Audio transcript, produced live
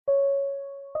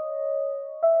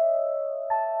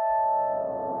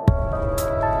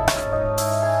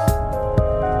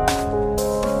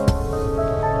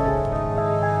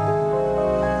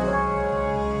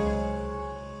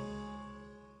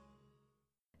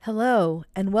Hello,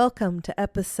 and welcome to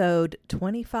episode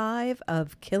 25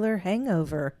 of Killer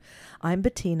Hangover. I'm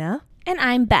Bettina, And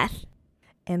I'm Beth.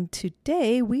 and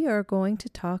today we are going to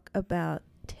talk about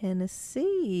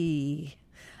Tennessee,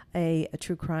 a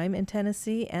true crime in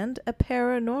Tennessee and a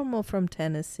paranormal from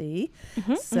Tennessee.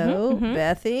 So,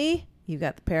 Bethy, you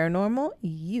got the paranormal,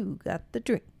 you got the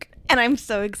drink. And I'm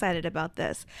so excited about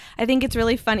this. I think it's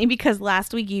really funny because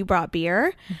last week you brought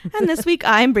beer, and this week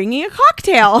I'm bringing a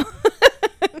cocktail.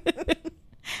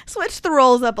 Switch the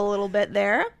roles up a little bit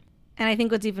there. And I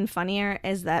think what's even funnier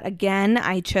is that, again,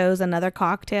 I chose another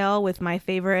cocktail with my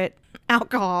favorite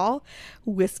alcohol,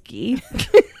 whiskey.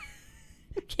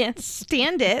 Can't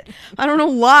stand it. I don't know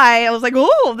why. I was like,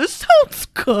 oh, this sounds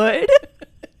good.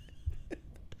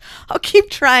 I'll keep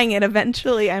trying it.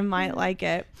 Eventually, I might like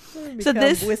it. So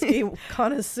this whiskey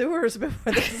connoisseurs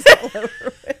before this is all over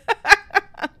with.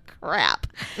 Crap.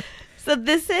 So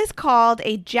this is called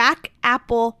a Jack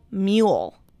Apple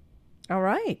Mule. All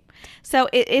right. So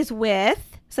it is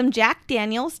with some Jack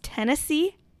Daniel's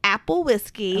Tennessee apple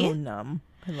whiskey. Oh, numb.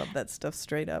 I love that stuff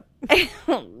straight up.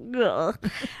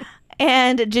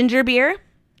 And ginger beer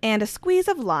and a squeeze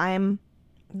of lime.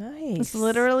 Nice. It's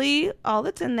literally all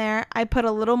that's in there. I put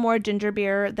a little more ginger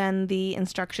beer than the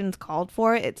instructions called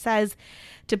for. It says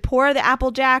to pour the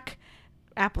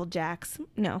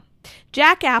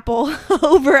Jack apple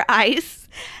over ice,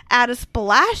 add a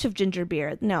splash of ginger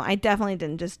beer. No, I definitely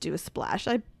didn't just do a splash.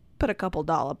 I put a couple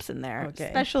dollops in there,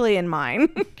 especially in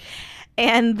mine.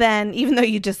 And then, even though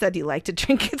you just said you like to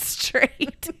drink it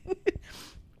straight,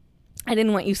 I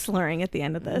didn't want you slurring at the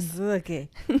end of this. Okay.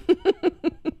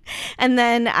 And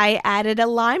then I added a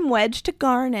lime wedge to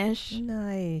garnish.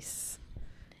 Nice.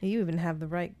 You even have the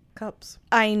right cups.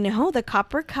 I know, the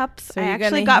copper cups So I you're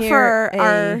actually gonna got hear for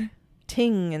our... a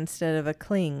ting instead of a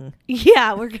cling.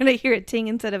 Yeah, we're going to hear a ting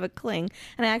instead of a cling.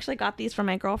 And I actually got these for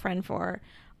my girlfriend for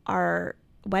our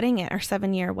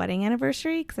 7-year wedding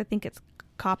anniversary because I think it's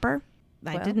copper.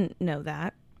 I didn't know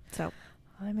that. So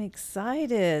I'm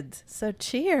excited. So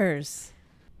cheers.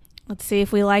 let's see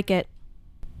if we like it.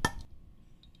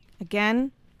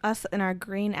 Again, us and our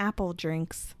green apple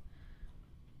drinks.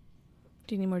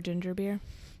 Do you need more ginger beer?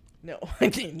 No, I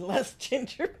need less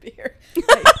ginger beer.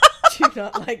 I do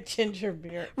not like ginger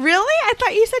beer. Really? I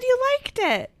thought you said you liked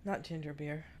it. Not ginger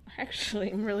beer.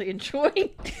 Actually, I'm really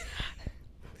enjoying it.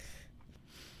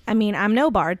 I mean, I'm no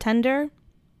bartender,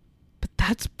 but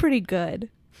that's pretty good.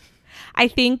 I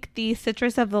think the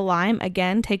citrus of the lime,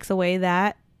 again, takes away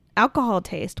that alcohol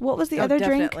taste. What was the other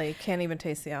drink? Definitely. Can't even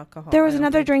taste the alcohol. There was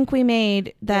another drink we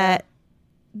made that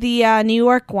the New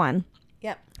York one,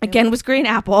 Yep. again, was green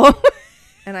apple.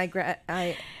 And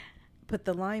I put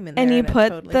the lime in there. And you it put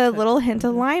totally the took- little hint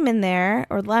of lime in there,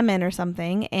 or lemon or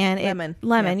something. And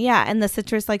Lemon, yeah. And the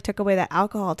citrus took away that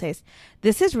alcohol taste.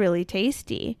 This is really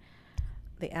tasty.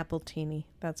 The apple teeny.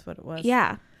 That's what it was.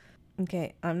 Yeah.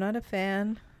 Okay. I'm not a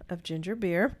fan of ginger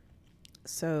beer.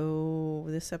 So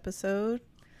this episode,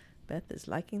 Beth is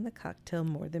liking the cocktail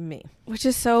more than me. Which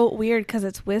is so weird because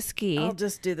it's whiskey. I'll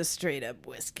just do the straight up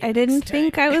whiskey. I didn't next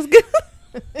think time. I was going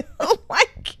to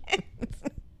like it.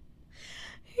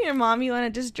 Here, Mom, you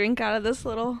want to just drink out of this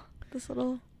little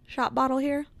shot bottle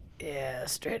here? Yeah,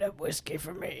 straight up whiskey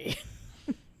for me.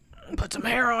 Put some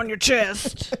hair on your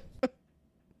chest.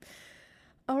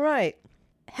 All right.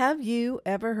 Have you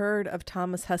ever heard of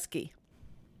Thomas Husky,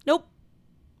 Nope.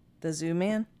 the zoo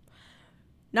man?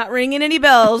 Not ringing any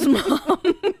bells, Mom.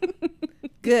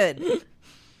 Good.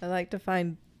 I like to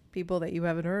find people that you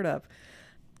haven't heard of.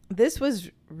 This was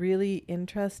really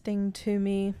interesting to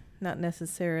me, not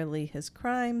necessarily his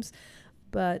crimes,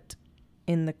 but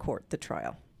in the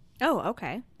trial. Oh,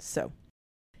 okay. So,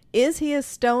 is he a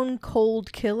stone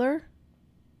cold killer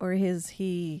or is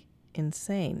he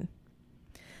insane?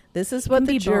 This is what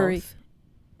the jury both.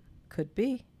 could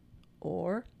be,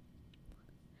 or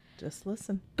just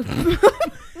listen.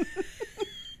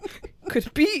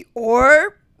 Could be,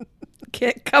 or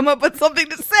can't come up with something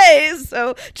to say,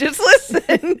 so just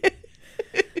listen.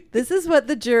 This is what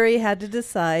the jury had to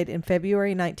decide in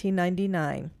February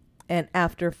 1999. And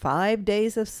after 5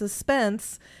 days of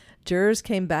suspense, jurors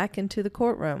came back into the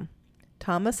courtroom.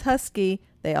 Thomas Husky,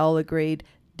 they all agreed,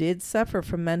 did suffer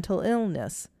from mental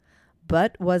illness.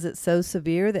 But was it so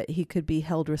severe that he could be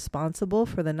held responsible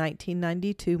for the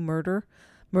 1992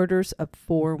 murders of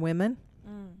 4 women?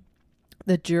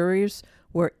 The jurors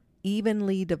were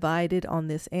evenly divided on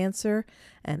this answer,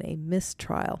 and a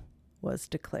mistrial was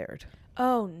declared.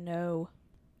 Oh, no.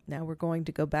 Now we're going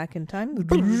to go back in time.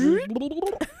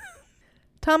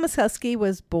 Thomas Husky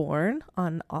was born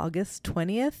on August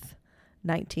 20th,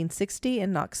 1960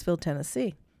 in Knoxville,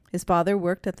 Tennessee. His father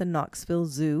worked at the Knoxville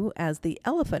Zoo as the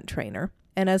elephant trainer,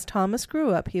 and as Thomas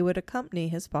grew up, he would accompany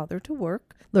his father to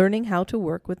work, learning how to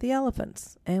work with the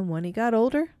elephants. And when he got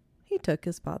older, he took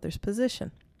his father's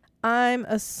position. I'm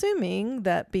assuming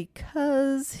that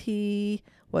because he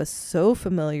was so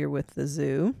familiar with the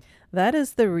zoo, that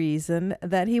is the reason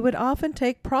that he would often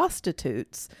take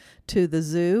prostitutes to the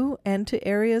zoo and to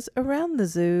areas around the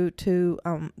zoo to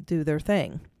do their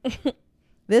thing.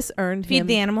 This earned him... Feed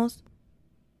the animals?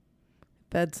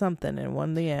 Fed something in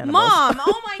one of the animals. Mom!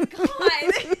 Oh my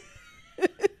God!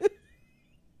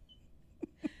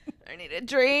 I need a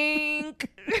drink.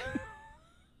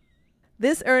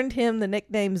 This earned him the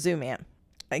nickname Zoo Man.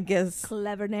 I guess...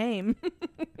 Clever name.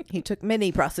 He took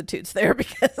many prostitutes there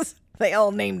because they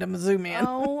all named him Zoo Man.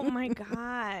 Oh my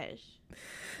gosh.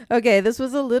 Okay, this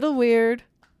was a little weird,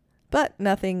 but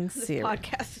nothing serious. This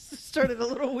podcast started a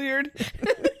little weird.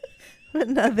 But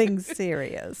nothing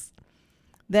serious.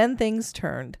 Then things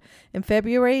turned. In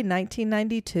February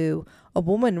 1992, a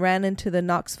woman ran into the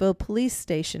Knoxville police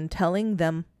station telling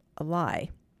them a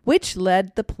lie, which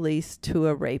led the police to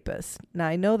a rapist. Now,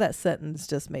 I know that sentence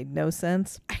just made no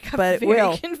sense, but it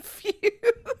will.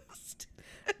 Confused.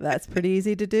 That's pretty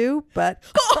easy to do, but...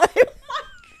 Oh my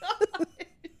God.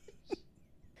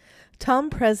 Tom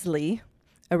Presley,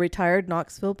 a retired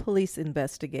Knoxville police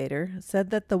investigator, said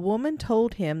that the woman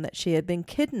told him that she had been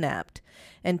kidnapped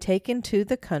and taken to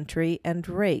the country and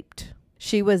raped.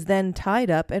 She was then tied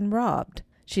up and robbed.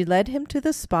 She led him to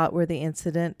the spot where the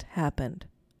incident happened,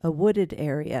 a wooded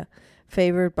area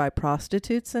favored by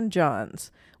prostitutes and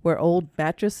johns, where old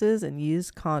mattresses and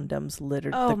used condoms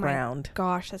littered the ground. Oh my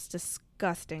gosh, that's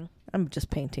disgusting. I'm just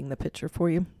painting the picture for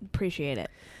you. Appreciate it.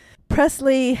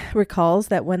 Presley recalls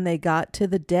that when they got to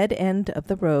the dead end of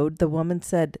the road, the woman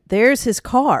said, "There's his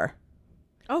car."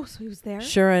 Oh, so he was there?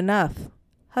 Sure enough,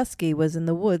 Husky was in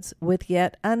the woods with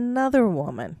yet another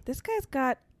woman. This guy's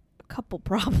got a couple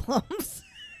problems.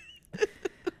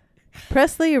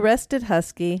 Presley arrested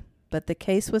Husky, but the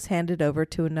case was handed over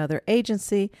to another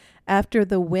agency after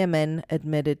the women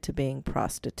admitted to being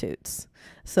prostitutes.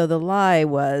 So the lie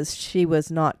was she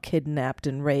was not kidnapped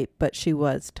and raped, but she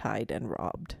was tied and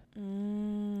robbed.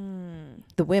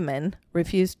 The women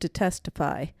refused to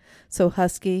testify, so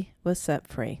Husky was set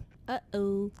free.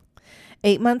 Uh-oh.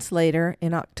 8 months later,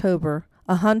 in October,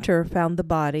 a hunter found the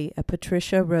body of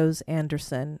Patricia Rose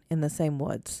Anderson in the same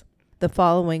woods. The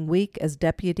following week, as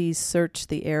deputies searched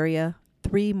the area,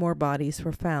 3 more bodies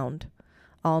were found,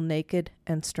 all naked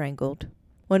and strangled.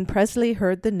 When Presley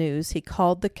heard the news, he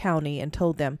called the county and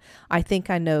told them, "I think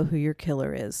I know who your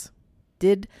killer is."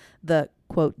 Did the,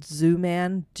 quote, zoo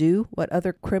man do what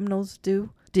other criminals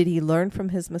do? Did he learn from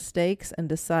his mistakes and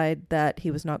decide that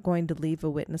he was not going to leave a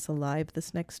witness alive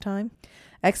this next time?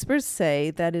 Experts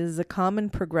say that it is a common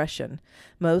progression.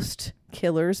 Most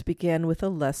killers begin with a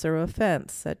lesser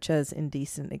offense, such as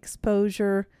indecent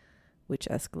exposure, which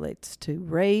escalates to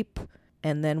rape,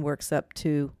 and then works up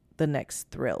to the next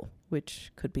thrill,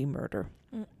 which could be murder.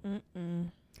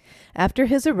 After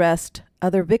his arrest,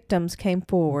 other victims came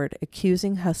forward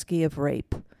accusing Husky of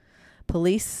rape.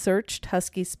 Police searched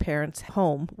Husky's parents'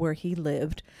 home where he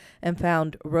lived and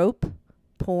found rope,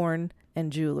 porn,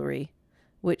 and jewelry,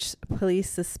 which police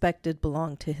suspected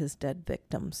belonged to his dead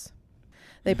victims.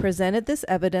 They presented this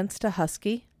evidence to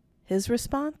Husky. His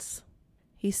response?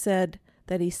 He said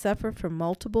that he suffered from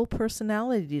multiple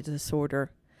personality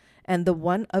disorder, and the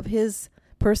one of his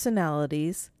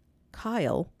personalities,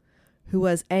 Kyle, who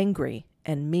was angry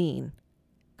and mean.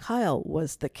 Kyle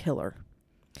was the killer.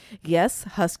 Yes,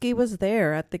 Husky was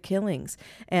there at the killings,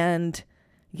 and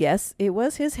yes, it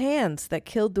was his hands that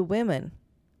killed the women,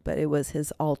 but it was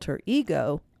his alter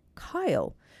ego,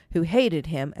 Kyle, who hated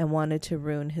him and wanted to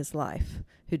ruin his life,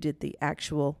 who did the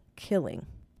actual killing.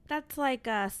 That's like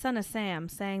Son of Sam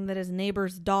saying that his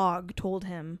neighbor's dog told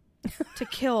him to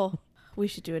kill. We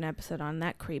should do an episode on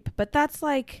that creep. But that's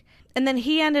like... And then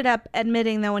he ended up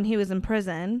admitting that when he was in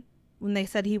prison, when they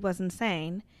said he was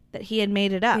insane, that he had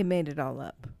made it up. He made it all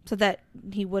up. So that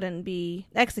he wouldn't be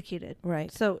executed. Right.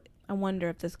 So I wonder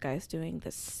if this guy's doing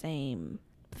the same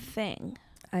thing.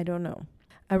 I don't know.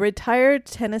 A retired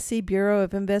Tennessee Bureau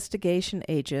of Investigation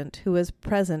agent who was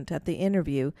present at the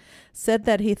interview said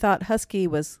that he thought Husky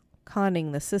was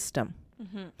conning the system.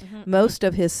 Most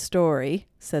of his story,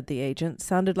 said the agent,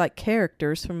 sounded like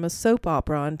characters from a soap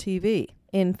opera on TV.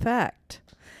 In fact,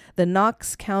 the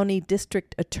Knox County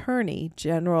District Attorney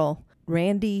General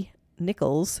Randy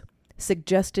Nichols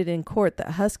suggested in court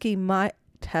that Husky might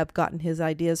have gotten his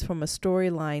ideas from a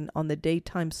storyline on the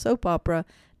daytime soap opera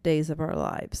Days of Our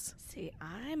Lives. See,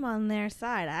 I'm on their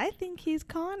side. I think he's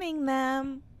conning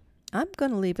them. I'm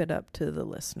going to leave it up to the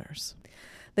listeners.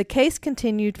 The case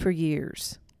continued for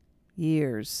years.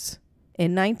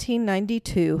 In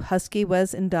 1992, Husky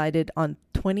was indicted on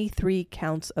 23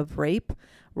 counts of rape,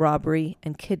 robbery,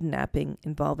 and kidnapping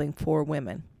involving 4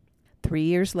 women. 3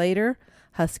 years later,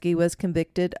 Husky was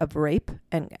convicted of rape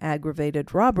and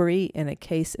aggravated robbery in a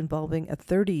case involving a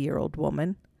 30-year-old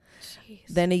woman. Jeez.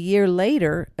 Then a year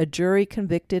later, a jury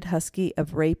convicted Husky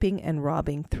of raping and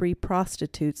robbing 3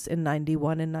 prostitutes in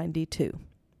 91 and 92.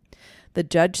 The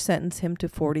judge sentenced him to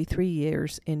 43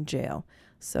 years in jail.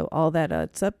 So all that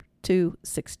adds up to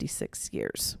 66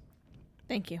 years.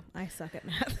 Thank you. I suck at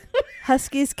math.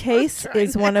 Husky's case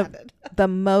is one of the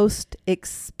most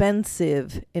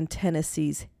expensive in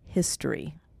Tennessee's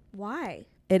history. Why?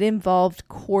 It involved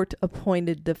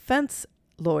court-appointed defense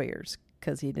lawyers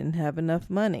because he didn't have enough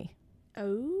money.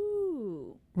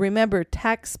 Oh. Remember,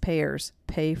 taxpayers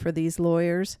pay for these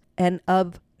lawyers. And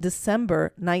of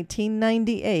December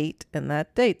 1998, and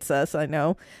that dates us, I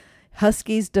know,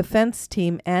 Husky's defense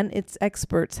team and its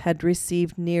experts had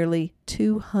received nearly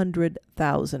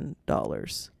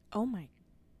 $200,000. Oh my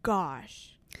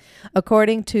gosh.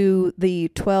 According to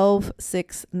the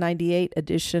 12/6/98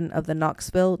 edition of the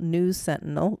Knoxville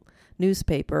News-Sentinel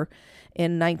newspaper,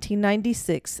 in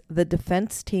 1996, the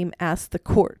defense team asked the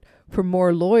court for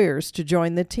more lawyers to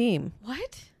join the team.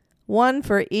 What? One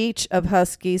for each of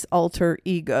Husky's alter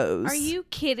egos. Are you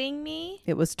kidding me?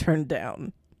 It was turned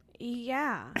down.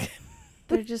 Yeah.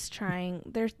 They're just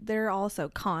trying. They're also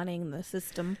conning the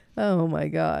system. Oh my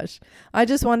gosh. I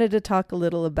just wanted to talk a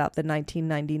little about the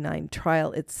 1999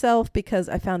 trial itself because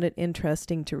I found it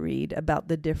interesting to read about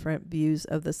the different views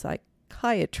of the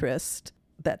psychiatrist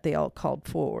that they all called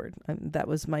forward. That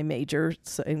was my major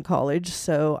in college,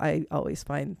 so I always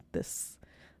find this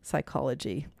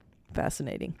psychology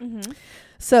fascinating. Mm-hmm.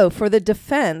 So for the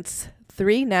defense,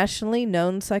 3 nationally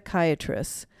known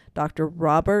psychiatrists, Dr.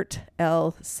 Robert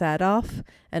L. Sadoff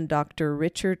and Dr.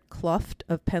 Richard Kluft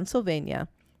of Pennsylvania,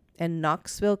 and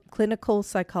Knoxville clinical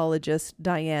psychologist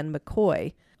Diane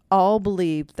McCoy, all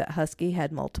believed that Husky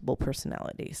had multiple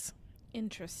personalities.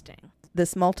 Interesting.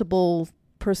 This multiple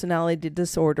personality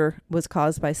disorder was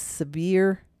caused by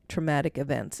severe traumatic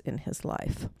events in his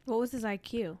life. What was his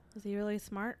IQ? Was he really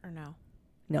smart or no?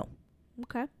 No.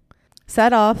 Okay.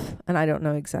 Sadoff, and I don't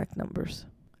know exact numbers.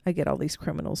 I get all these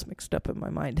criminals mixed up in my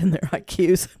mind and their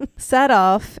IQs.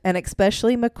 Sadoff, and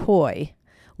especially McCoy,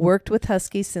 worked with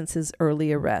Husky since his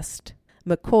early arrest.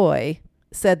 McCoy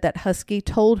said that Husky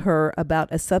told her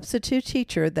about a substitute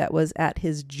teacher that was at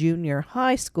his junior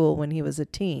high school when he was a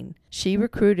teen. She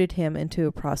recruited him into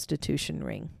a prostitution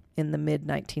ring in the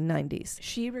mid-1990s.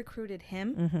 She recruited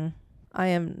him? Mm-hmm. I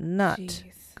am not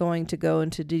going to go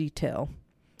into detail,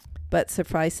 but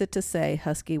suffice it to say,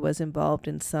 Husky was involved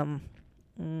in some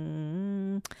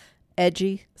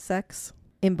edgy sex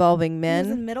involving men.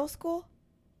 He was in middle school?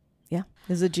 Yeah, it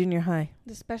was a junior high.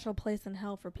 The special place in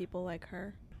hell for people like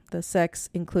her. The sex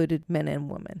included men and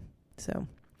women. So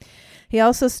he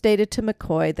also stated to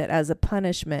McCoy that as a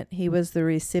punishment, he was the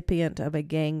recipient of a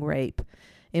gang rape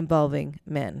involving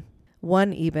men.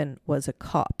 One even was a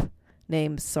cop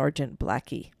named Sergeant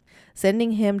Blackie.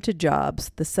 Sending him to jobs,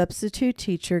 the substitute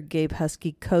teacher gave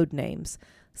Husky code names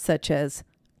such as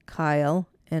Kyle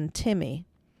and Timmy.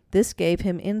 This gave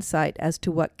him insight as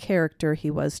to what character he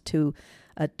was to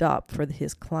adopt for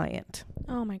his client.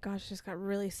 Oh my gosh, just got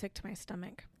really sick to my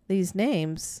stomach. These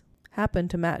names happen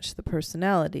to match the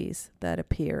personalities that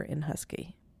appear in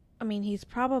Husky. I mean, he's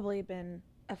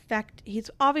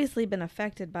obviously been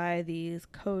affected by these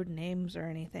code names or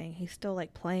anything. He's still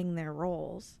like playing their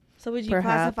roles. So would you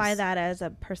classify that as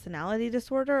a personality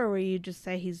disorder, or would you just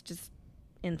say he's just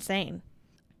insane?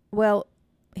 Well,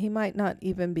 he might not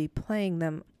even be playing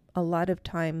them. A lot of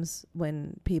times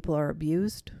when people are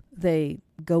abused, they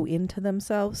go into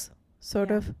themselves,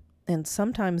 sort of. And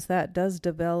sometimes that does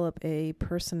develop a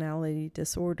personality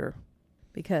disorder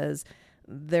because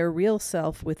their real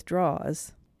self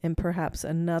withdraws and perhaps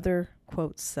another,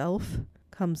 quote, self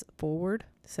comes forward.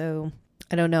 So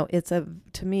I don't know.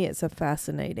 To me, it's a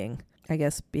fascinating, I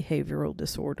guess, behavioral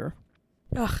disorder.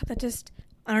 Ugh,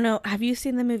 I don't know. Have you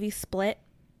seen the movie Split?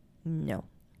 No.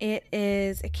 It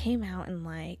came out in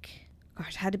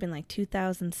it had to have been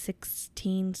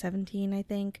 2016, 17, I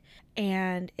think.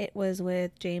 And it was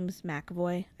with James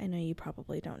McAvoy. I know you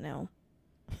probably don't know.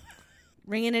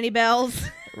 Ringing any bells?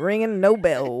 Ringing no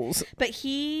bells. But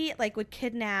he would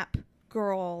kidnap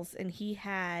girls, and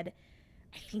I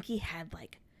think he had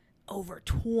over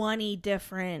 20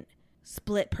 different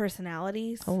split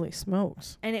personalities. Holy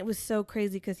smokes. And it was so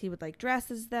crazy because he would like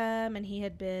dress as them, and he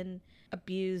had been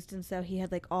abused, and so he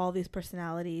had like all these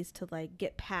personalities to like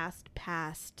get past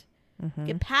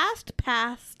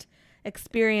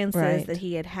experiences that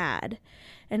he had.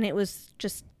 And it was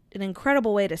just an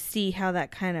incredible way to see how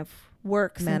that kind of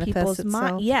works in people's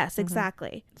mind. Yes,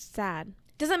 exactly. It's sad.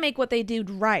 Doesn't make what they did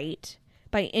right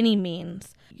by any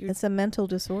means. It's a mental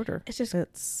disorder.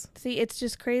 It's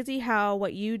just crazy how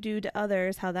what you do to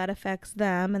others, how that affects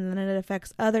them, and then it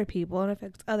affects other people, and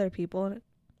affects other people. And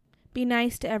be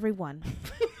nice to everyone.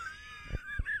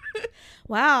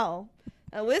 Wow.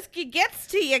 A whiskey gets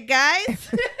to you guys.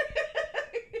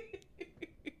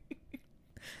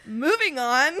 Moving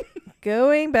on.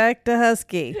 Going back to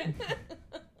Husky.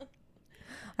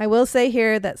 I will say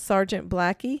here that Sergeant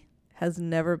Blackie has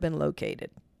never been located.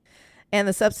 And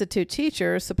the substitute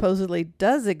teacher supposedly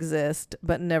does exist,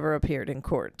 but never appeared in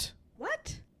court.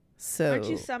 What? So, aren't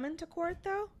you summoned to court,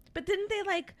 though? But didn't they,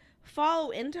 like, follow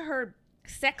into her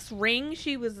sex ring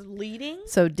she was leading?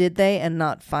 So did they and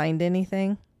not find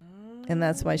anything? And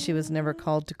that's why she was never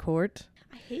called to court?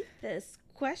 I hate this.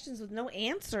 Questions with no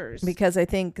answers. Because I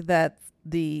think that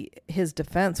his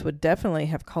defense would definitely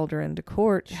have called her into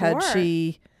court had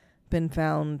she been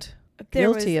found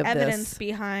guilty of this. There was evidence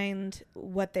behind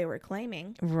what they were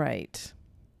claiming. Right.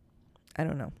 I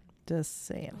don't know. Just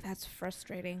saying. That's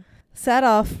frustrating.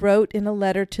 Sadoff wrote in a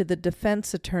letter to the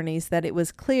defense attorneys that it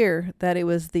was clear that it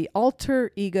was the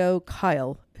alter ego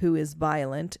Kyle who is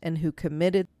violent and who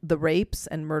committed the rapes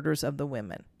and murders of the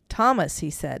women. Thomas, he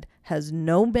said, has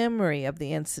no memory of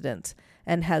the incidents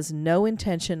and has no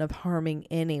intention of harming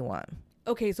anyone.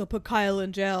 Okay, so put Kyle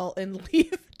in jail and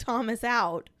leave Thomas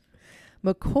out.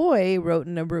 McCoy wrote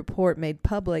in a report made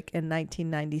public in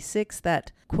 1996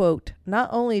 that, quote, not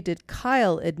only did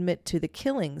Kyle admit to the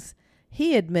killings,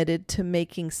 he admitted to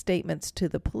making statements to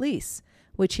the police,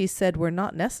 which he said were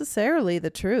not necessarily the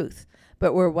truth,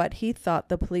 but were what he thought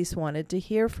the police wanted to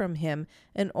hear from him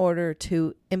in order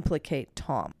to implicate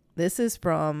Tom. This is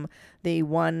from the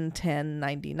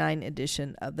 1/10/99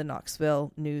 edition of the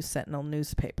Knoxville News-Sentinel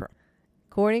newspaper.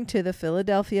 According to the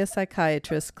Philadelphia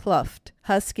psychiatrist Kluft,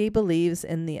 Husky believes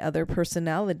in the other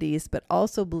personalities, but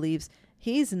also believes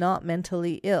he's not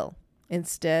mentally ill.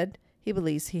 Instead, he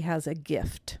believes he has a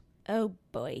gift. Oh,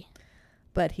 boy.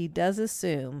 But he does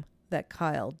assume that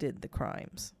Kyle did the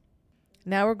crimes.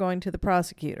 Now we're going to the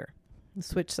prosecutor.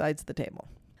 Switch sides of the table.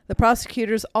 The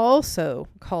prosecutors also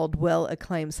called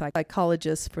well-acclaimed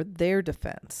psychologists for their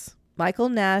defense. Michael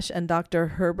Nash and Dr.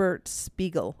 Herbert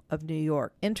Spiegel of New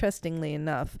York. Interestingly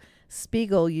enough,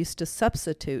 Spiegel used to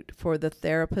substitute for the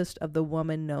therapist of the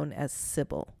woman known as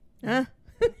Sybil.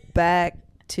 Back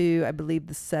to, I believe,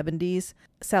 the 70s,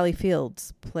 Sally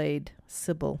Fields played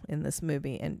Sybil in this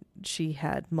movie, and she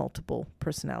had multiple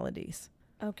personalities.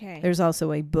 Okay. There's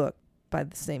also a book by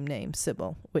the same name,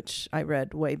 Sybil, which I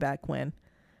read way back when.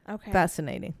 Okay.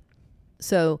 Fascinating.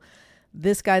 So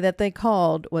this guy that they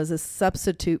called was a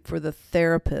substitute for the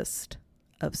therapist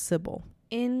of Sybil.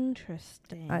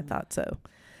 Interesting. I thought so.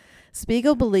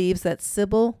 Spiegel believes that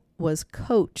Sybil was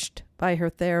coached by her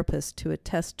therapist to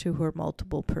attest to her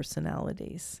multiple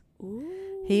personalities.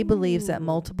 Ooh. He believes that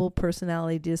multiple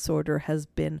personality disorder has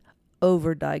been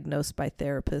overdiagnosed by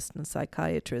therapists and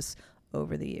psychiatrists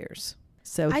over the years.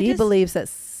 So he believes that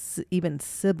even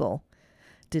Sybil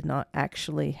did not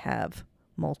actually have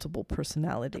multiple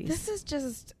personalities. This is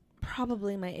just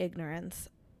probably my ignorance,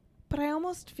 but I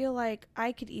almost feel like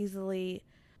I could easily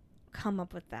come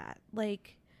up with that.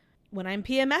 Like when I'm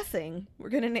PMSing, we're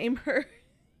going to name her.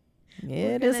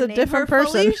 It is a different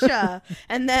person. Felicia.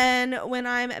 And then when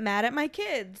I'm mad at my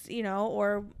kids,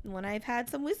 or when I've had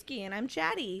some whiskey and I'm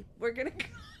chatty,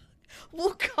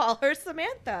 we'll call her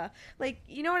Samantha. Like,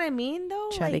 you know what I mean, though?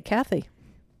 Chatty like, Cathy.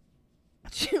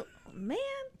 Man,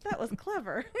 that was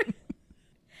clever.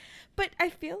 But I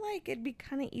feel like it'd be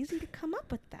kind of easy to come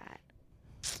up with that.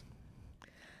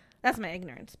 That's my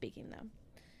ignorance speaking, though.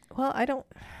 Well, I don't...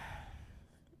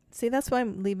 See, that's why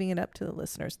I'm leaving it up to the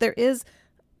listeners. There is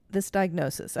this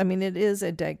diagnosis. I mean, it is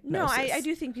a diagnosis. No, I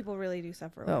do think people really do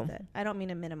suffer with it. I don't mean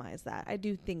to minimize that. I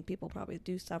do think people probably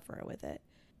do suffer with it.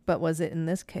 But was it in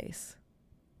this case?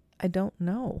 I don't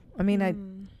know. I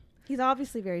mean, He's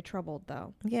obviously very troubled,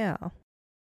 though. Yeah.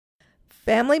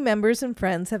 Family members and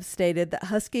friends have stated that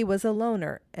Husky was a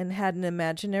loner and had an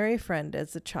imaginary friend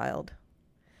as a child.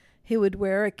 He would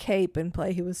wear a cape and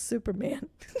play he was Superman.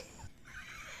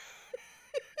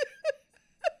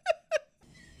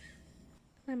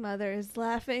 My mother is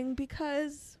laughing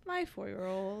because my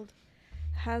 4-year-old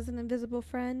has an invisible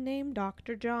friend named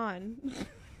Dr. John.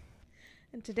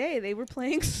 And today they were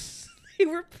playing They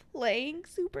were playing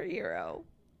superhero.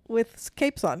 With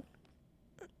capes on.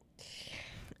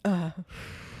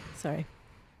 Sorry.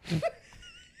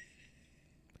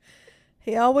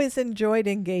 He always enjoyed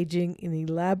engaging in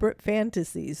elaborate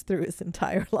fantasies through his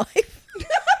entire life.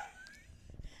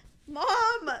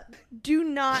 Mom, do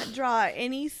not draw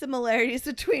any similarities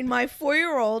between my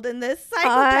 4-year-old and this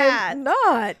psychopath. I'm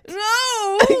not.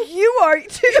 No. You are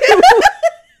too.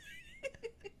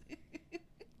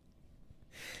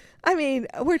 I mean,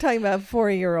 we're talking about a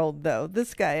 4-year-old, though.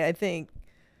 This guy, I think,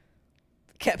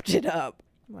 kept it up.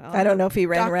 Well, I don't know if he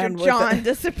ran Dr. around John with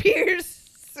disappears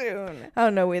soon. I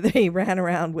don't know whether he ran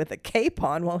around with a cape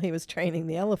on while he was training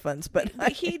the elephants, but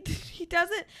he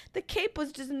doesn't. The cape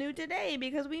was just new today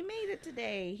because we made it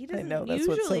today. He doesn't that's what's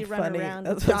so usually run funny. around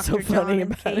That's with what's Dr. so funny John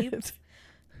and about capes.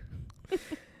 it.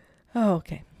 Oh,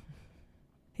 okay.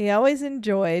 He always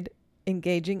enjoyed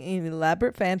engaging in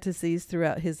elaborate fantasies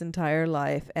throughout his entire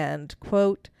life and,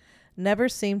 quote, never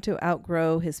seemed to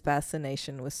outgrow his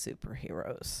fascination with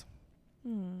superheroes.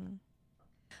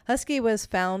 Husky was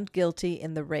found guilty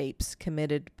in the rapes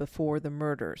committed before the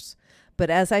murders. But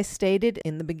as I stated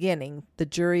in the beginning, the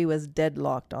jury was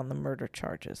deadlocked on the murder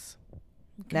charges.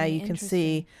 Okay, now you can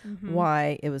see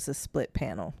why it was a split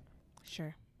panel.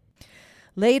 Sure.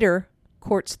 Later,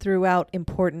 courts threw out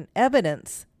important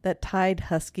evidence that tied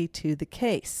Husky to the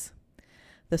case.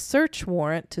 The search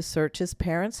warrant to search his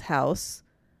parents' house,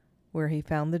 where he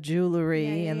found the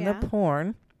jewelry and the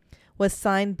porn, was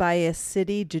signed by a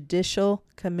city judicial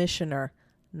commissioner,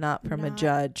 not from a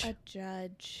judge. A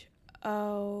judge.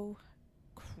 Oh,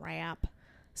 crap.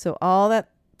 So all that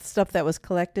stuff that was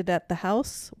collected at the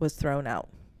house was thrown out.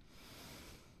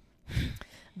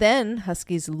 Then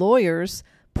Husky's lawyers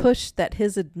pushed that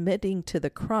his admitting to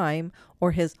the crime,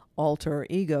 or his alter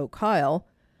ego Kyle,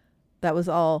 that was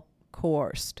all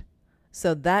coerced.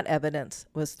 So that evidence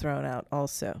was thrown out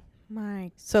also.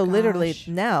 So literally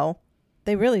now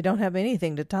they really don't have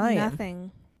anything to tie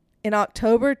Nothing. In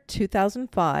October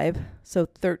 2005, so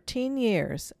 13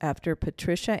 years after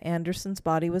Patricia Anderson's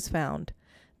body was found,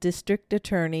 District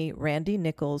Attorney Randy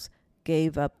Nichols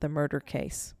gave up the murder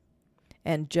case,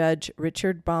 and Judge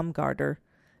Richard Baumgarter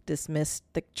dismissed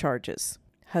the charges.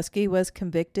 Husky was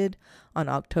convicted on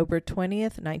October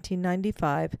 20th,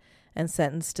 1995, and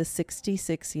sentenced to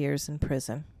 66 years in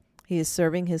prison. He is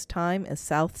serving his time at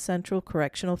South Central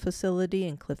Correctional Facility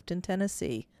in Clifton,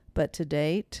 Tennessee, but to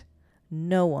date,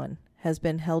 no one has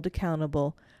been held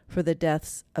accountable for the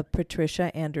deaths of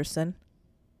Patricia Anderson,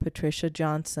 Patricia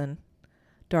Johnson,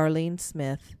 Darlene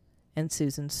Smith, and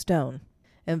Susan Stone.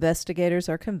 Investigators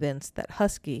are convinced that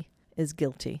Husky is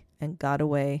guilty and got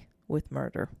away with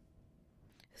murder.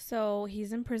 So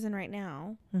he's in prison right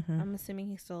now. I'm assuming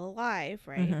he's still alive,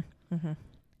 right?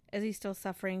 Is he still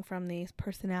suffering from these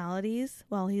personalities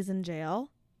while he's in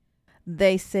jail?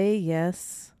 They say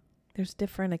yes. There's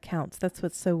different accounts. That's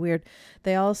what's so weird.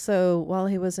 They also, while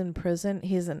he was in prison,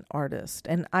 he's an artist.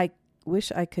 And I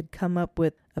wish I could come up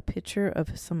with a picture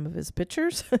of some of his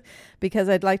pictures because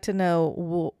I'd like to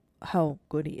know how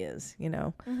good he is, you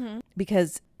know.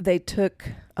 Because they took,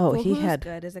 he who's had.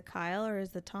 good? Is it Kyle or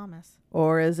is it Thomas?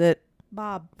 Or is it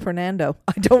Bob? Fernando?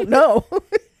 I don't know.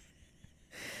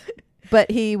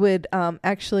 But he would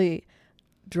actually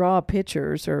draw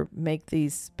pictures or make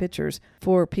these pictures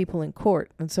for people in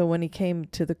court. And so when he came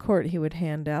to the court, he would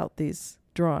hand out these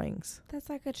drawings. That's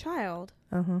like a child.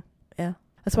 Yeah.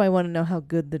 That's why I want to know how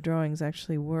good the drawings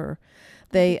actually were.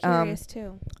 I'm curious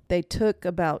too. They took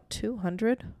about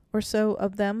 200 or so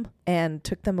of them and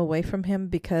took them away from him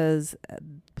because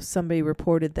somebody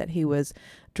reported that he was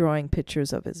drawing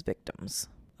pictures of his victims.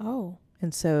 Oh.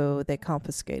 And so they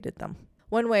confiscated them.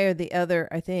 One way or the other,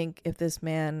 I think if this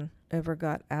man ever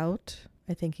got out,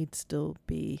 I think he'd still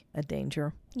be a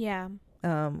danger. Yeah.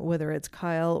 Whether it's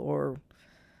Kyle or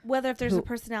whether if there's a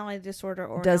personality disorder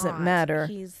or doesn't not, matter.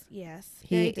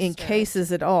 He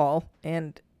encases it all,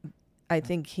 and I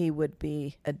think he would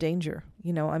be a danger.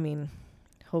 You know, I mean,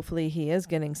 hopefully he is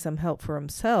getting some help for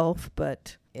himself,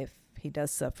 but if he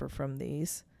does suffer from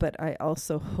these, but I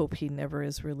also hope he never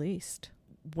is released.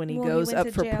 When he goes up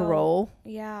for parole,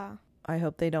 I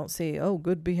hope they don't say, "Oh,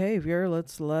 good behavior,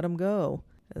 let's let him go."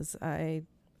 Because I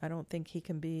don't think he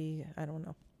can be. I don't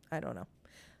know.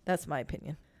 That's my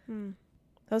opinion.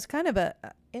 That was kind of a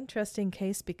interesting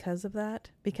case because of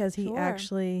that. Because they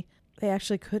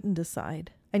actually couldn't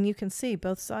decide, and you can see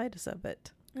both sides of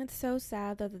it. It's so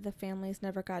sad though that the families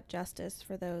never got justice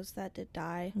for those that did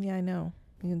die. Yeah, I know.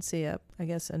 You can see a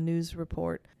news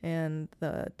report, and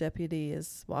the deputy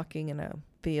is walking in a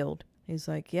field. He's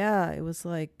like, "Yeah, it was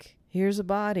like, here's a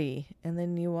body, and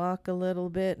then you walk a little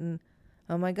bit, and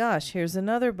oh my gosh, here's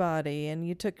another body. And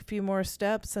you took a few more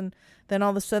steps and then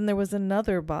all of a sudden there was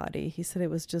another body. He said it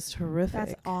was just horrific.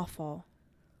 That's awful.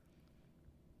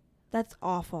 That's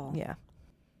awful. Yeah.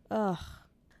 Ugh.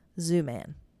 Zoo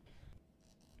man.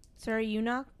 So are you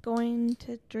not going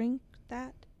to drink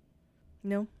that?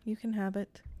 No, you can have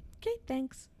it. Okay,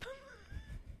 thanks.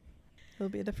 It'll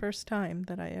be the first time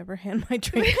that I ever hand my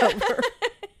drink over.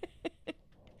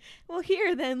 Well,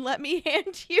 here then, let me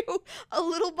hand you a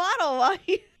little bottle while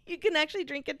you can actually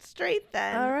drink it straight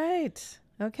then. All right.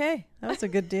 Okay. That was a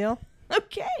good deal.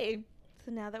 Okay.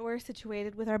 So now that we're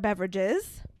situated with our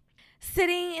beverages,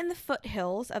 sitting in the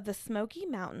foothills of the Smoky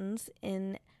Mountains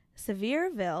in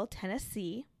Sevierville,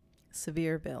 Tennessee.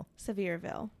 Sevierville.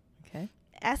 Okay.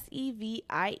 Sevierville.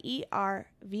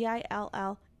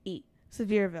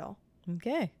 Sevierville.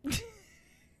 Okay.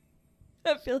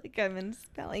 I feel like I'm in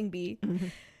spelling bee.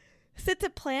 Sits a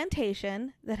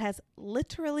plantation that has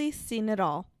literally seen it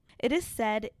all. It is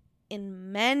said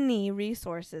in many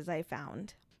resources I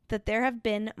found that there have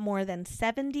been more than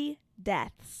 70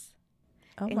 deaths,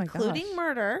 including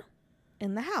murder,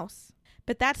 in the house.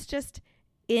 But that's just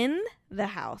in the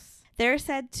house. There are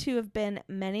said to have been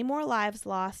many more lives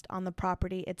lost on the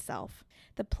property itself.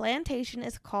 The plantation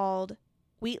is called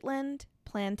Wheatland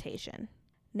Plantation,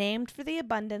 named for the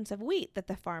abundance of wheat that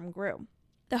the farm grew.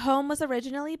 The home was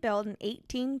originally built in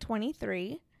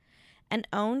 1823 and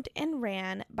owned and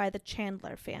ran by the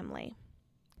Chandler family.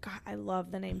 God, I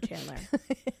love the name Chandler.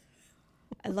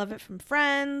 I love it from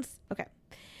Friends. Okay.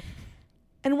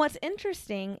 And what's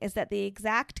interesting is that the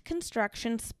exact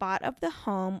construction spot of the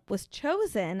home was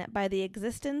chosen by the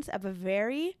existence of a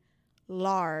very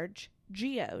large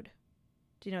geode.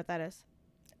 Do you know what that is?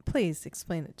 Please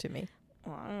explain it to me.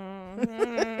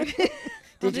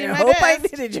 Did you hope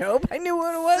I knew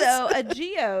what it was? So a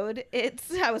geode,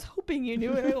 I was hoping you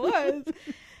knew what it was.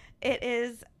 It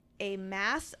is a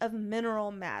mass of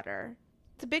mineral matter.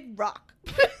 It's a big rock.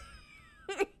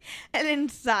 And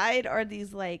inside are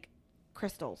these like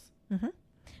crystals. Mm-hmm.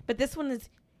 But this one is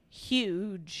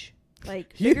huge.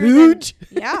 Like huge?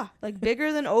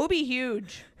 Bigger than Obi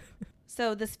huge.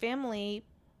 So this family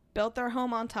built their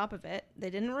home on top of it. They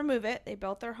didn't remove it. They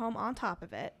built their home on top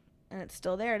of it. And it's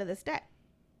still there to this day.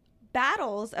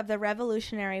 Battles of the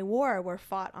Revolutionary War were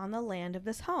fought on the land of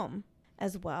this home,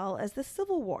 as well as the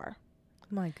Civil War.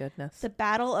 My goodness. The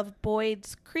Battle of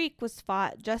Boyd's Creek was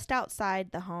fought just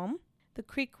outside the home. The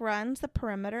creek runs the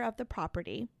perimeter of the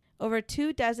property. Over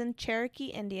 24 Cherokee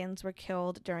Indians were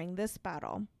killed during this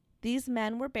battle. These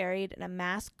men were buried in a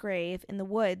mass grave in the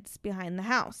woods behind the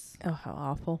house. Oh, how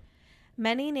awful.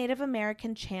 Many Native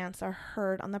American chants are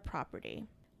heard on the property.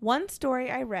 One story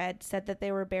I read said that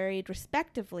they were buried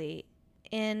respectively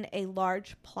in a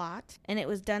large plot, and it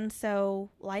was done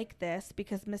so like this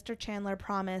because Mr. Chandler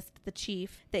promised the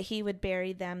chief that he would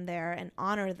bury them there and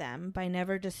honor them by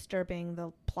never disturbing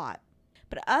the plot.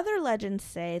 But other legends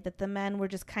say that the men were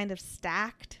just kind of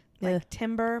stacked like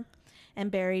timber and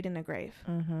buried in a grave.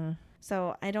 Mm-hmm.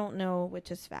 So I don't know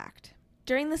which is fact.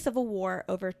 During the Civil War,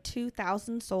 over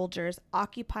 2,000 soldiers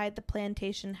occupied the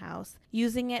plantation house,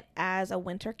 using it as a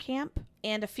winter camp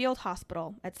and a field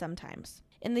hospital at some times.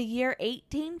 In the year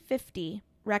 1850,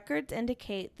 records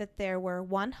indicate that there were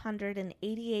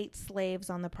 188 slaves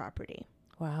on the property.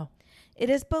 Wow. It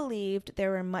is believed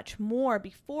there were much more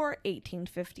before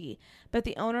 1850, but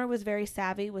the owner was very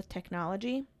savvy with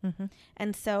technology,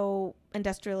 and so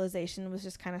industrialization was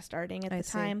just kind of starting at the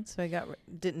time. So he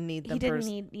didn't need them.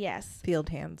 Field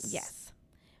hands. Yes.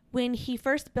 When he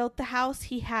first built the house,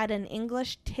 he had an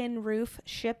English tin roof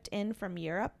shipped in from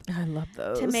Europe. I love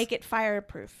those. To make it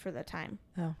fireproof for the time.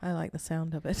 Oh, I like the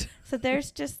sound of it. So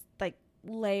there's just like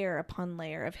layer upon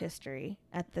layer of history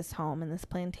at this home and this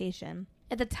plantation.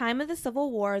 At the time of the Civil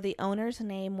War, the owner's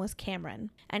name was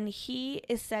Cameron, and he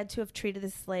is said to have treated the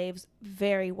slaves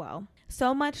very well.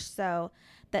 So much so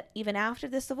that even after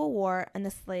the Civil War and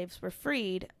the slaves were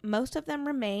freed, most of them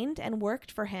remained and worked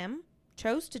for him,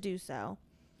 chose to do so,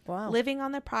 living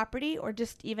on the property or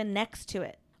just even next to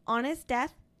it. On his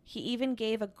death, he even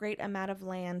gave a great amount of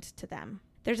land to them.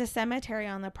 There's a cemetery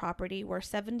on the property where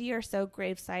 70 or so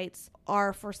grave sites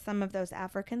are for some of those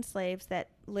African slaves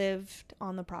that lived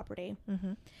on the property.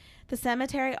 Mm-hmm. The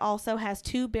cemetery also has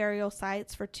 2 burial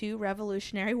sites for 2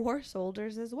 Revolutionary War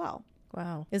soldiers as well.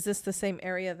 Wow. Is this the same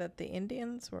area that the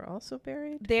Indians were also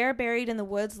buried? They're buried in the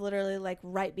woods, literally like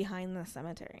right behind the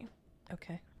cemetery.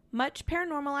 Okay. Much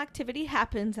paranormal activity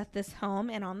happens at this home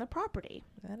and on the property.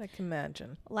 That I can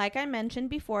imagine. Like I mentioned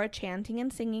before, chanting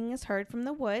and singing is heard from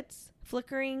the woods.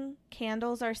 Flickering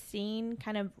candles are seen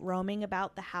kind of roaming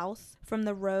about the house from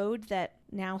the road that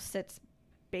now sits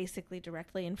basically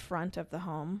directly in front of the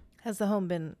home. Has the home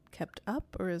been kept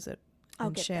up, or is it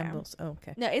in shambles? There. Oh,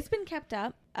 okay. No, it's been kept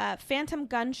up. Phantom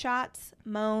gunshots,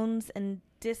 moans, and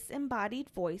disembodied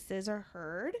voices are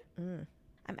heard.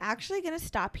 I'm actually going to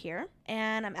stop here,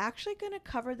 and I'm actually going to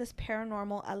cover this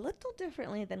paranormal a little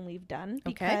differently than we've done,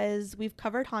 because we've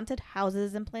covered haunted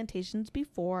houses and plantations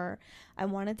before. I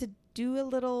wanted to do a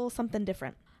little something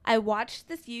different. I watched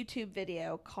this YouTube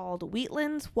video called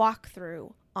Wheatland's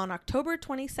Walkthrough on October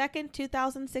 22nd,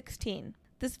 2016.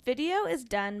 This video is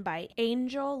done by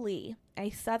Angel Lee, a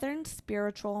Southern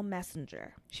spiritual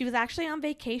messenger. She was actually on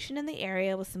vacation in the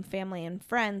area with some family and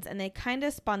friends, and they kind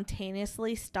of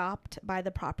spontaneously stopped by the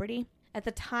property. At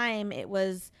the time, it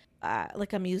was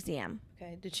like a museum.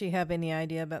 Okay. Did she have any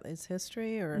idea about its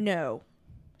history, or? No,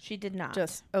 she did not.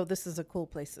 Just, this is a cool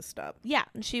place to stop. Yeah,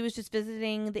 and she was just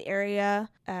visiting the area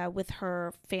with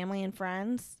her family and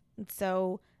friends. And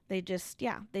so they just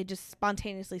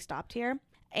spontaneously stopped here.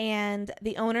 And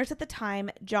the owners at the time,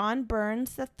 John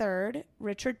Burns III,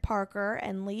 Richard Parker,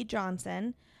 and Lee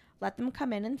Johnson, let them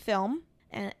come in and film.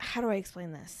 And how do I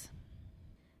explain this?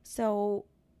 So,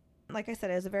 like I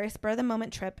said, it was a very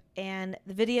spur-of-the-moment trip, and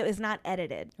the video is not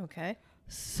edited. Okay.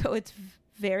 So it's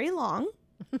very long,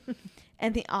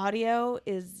 and the audio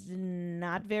is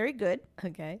not very good.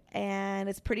 Okay. And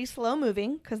it's pretty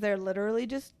slow-moving, because they're literally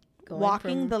just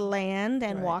walking the land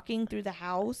and walking through the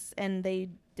house, and they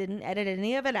didn't edit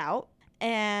any of it out.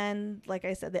 And like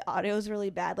I said, the audio is really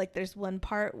bad. Like, there's one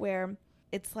part where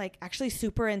it's like actually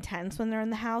super intense when they're in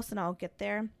the house, and I'll get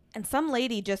there, and some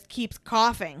lady just keeps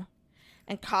coughing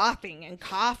and coughing and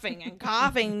coughing and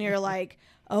coughing, and you're like,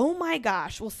 oh my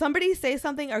gosh, will somebody say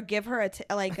something or give her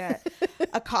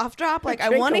a cough drop? Like,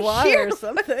 I want to hear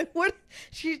something. What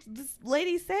this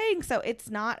lady's saying. So it's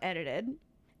not edited,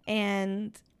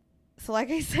 and so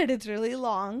like I said, it's really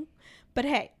long, but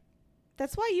hey,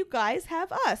 that's why you guys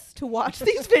have us to watch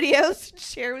these videos, to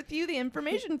share with you the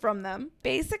information from them.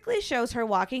 Basically shows her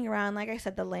walking around, like I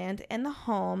said, the land and the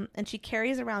home, and she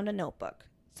carries around a notebook.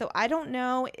 So I don't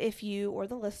know if you or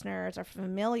the listeners are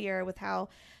familiar with how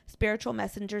spiritual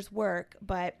messengers work,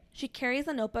 but she carries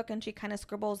a notebook and she kind of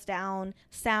scribbles down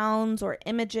sounds or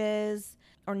images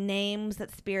or names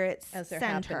that spirits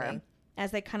send her as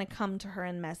they kind of come to her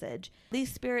in message.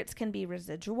 These spirits can be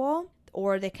residual,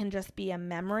 or they can just be a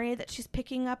memory that she's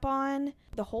picking up on.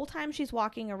 The whole time she's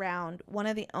walking around, one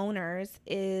of the owners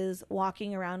is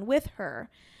walking around with her.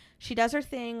 She does her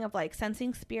thing of like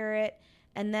sensing spirit,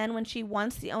 and then when she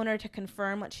wants the owner to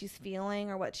confirm what she's feeling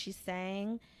or what she's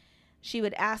saying, she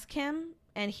would ask him,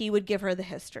 and he would give her the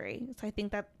history. So I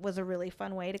think that was a really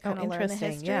fun way to kind of learn the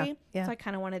history. Yeah. So I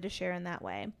kind of wanted to share in that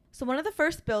way. So one of the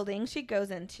first buildings she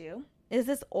goes into is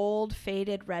this old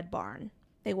faded red barn.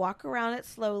 They walk around it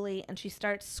slowly, and she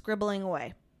starts scribbling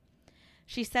away.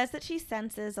 She says that she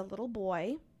senses a little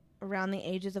boy around the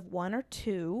ages of 1 or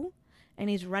 2, and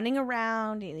he's running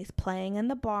around and he's playing in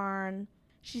the barn.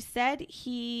 She said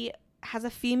he has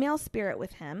a female spirit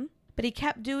with him, but he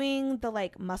kept doing the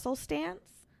like muscle stance.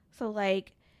 So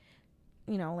like,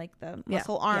 like the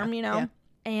muscle arm, Yeah.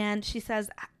 And she says,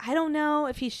 I don't know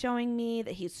if he's showing me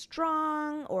that he's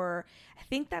strong, or I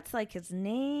think that's like his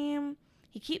name.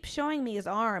 He keeps showing me his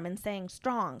arm and saying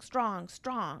strong, strong,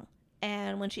 strong.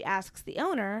 And when she asks the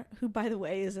owner, who by the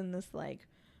way is in this like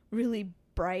really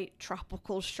bright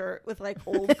tropical shirt with like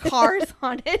old cars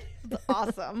on it, it's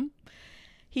awesome.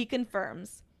 He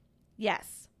confirms,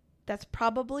 yes, that's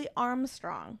probably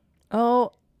Armstrong.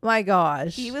 Oh my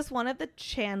gosh. He was one of the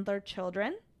Chandler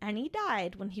children, and he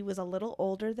died when he was a little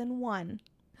older than 1.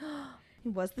 He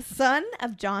was the son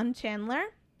of John Chandler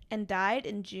and died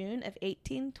in June of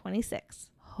 1826.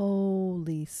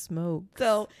 Holy smokes.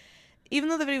 So even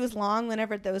though the video was long,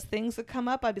 whenever those things would come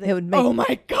up, I'd be like, oh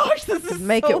my gosh, this is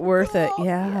make so it worth cool. it.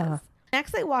 Yeah. Yes.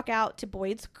 Next, they walk out to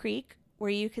Boyd's Creek,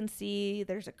 where you can see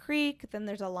there's a creek, then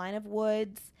there's a line of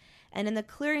woods, and in the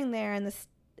clearing there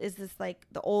is this like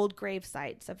the old grave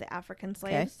sites of the African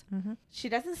slaves. Okay. Mm-hmm. She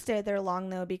doesn't stay there long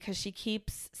though, because she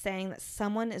keeps saying that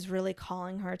someone is really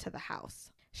calling her to the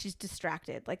house. She's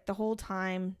distracted. Like the whole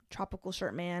time, Tropical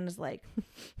Shirt Man is like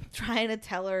trying to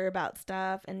tell her about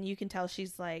stuff, and you can tell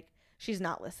she's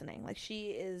not listening. Like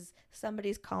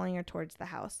somebody's calling her towards the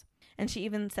house. And she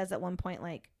even says at one point,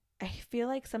 like, I feel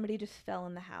like somebody just fell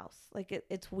in the house. Like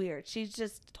it's weird. She's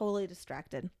just totally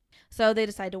distracted. So they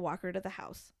decide to walk her to the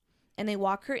house, and they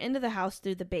walk her into the house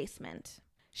through the basement.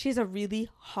 She has a really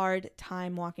hard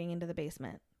time walking into the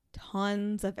basement.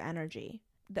 Tons of energy.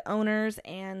 The owners,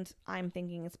 and I'm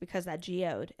thinking it's because that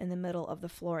geode in the middle of the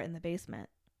floor in the basement.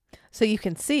 So you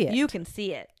can see it. You can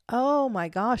see it. Oh my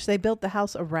gosh. They built the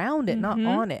house around it, not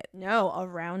on it. No,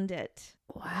 around it.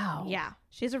 Wow. Yeah.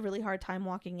 She has a really hard time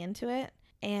walking into it.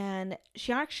 And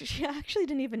she actually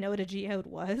didn't even know what a geode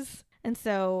was. And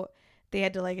so they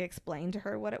had to like explain to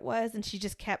her what it was. And she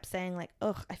just kept saying like,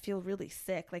 ugh, I feel really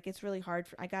sick. Like it's really hard.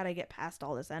 I got to get past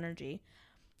all this energy.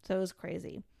 So it was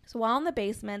crazy. So while in the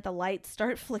basement, the lights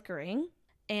start flickering.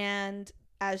 And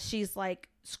as she's like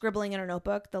scribbling in her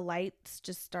notebook, the lights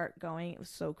just start going. It was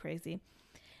so crazy.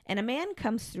 And a man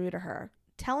comes through to her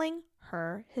telling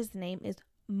her his name is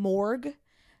Morg.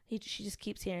 She just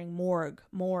keeps hearing Morg,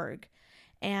 Morg.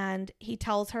 And he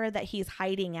tells her that he's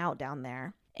hiding out down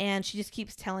there. And she just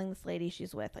keeps telling this lady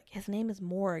she's with, like, his name is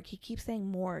Morg. He keeps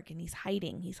saying Morg and he's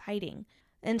hiding.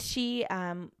 And she,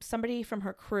 somebody from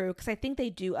her crew, because I think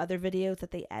they do other videos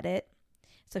that they edit.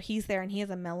 So he's there and he has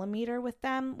a millimeter with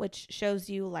them, which shows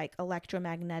you like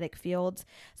electromagnetic fields.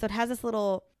 So it has this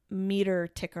little meter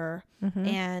ticker. Mm-hmm.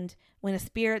 And when a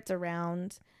spirit's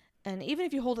around, and even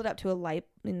if you hold it up to a light,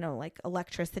 you know, like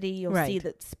electricity, you'll see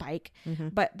that spike. Mm-hmm.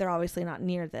 But they're obviously not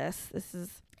near this. This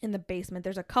is in the basement.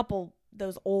 There's a couple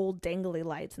those old dangly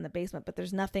lights in the basement, but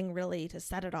there's nothing really to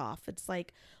set it off. It's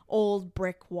like old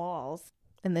brick walls.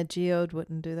 And the geode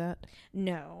wouldn't do that?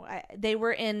 No. They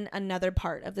were in another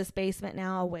part of this basement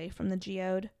now, away from the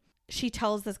geode. She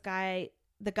tells this guy,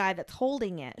 the guy that's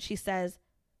holding it, she says,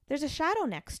 there's a shadow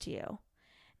next to you.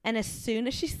 And as soon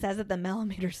as she says it, the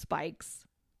millimeter spikes.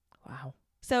 Wow.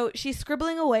 So she's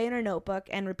scribbling away in her notebook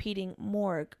and repeating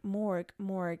Morg, Morg,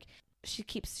 Morg. She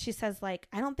says like,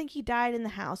 I don't think he died in the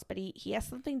house, but he has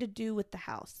something to do with the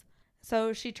house.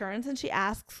 So she turns and she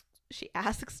asks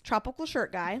Tropical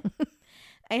Shirt Guy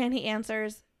and he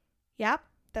answers, yep,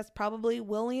 that's probably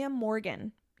William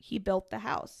Morgan. He built the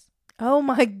house. Oh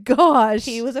my gosh.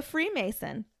 He was a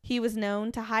Freemason. He was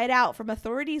known to hide out from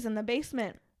authorities in the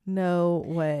basement. No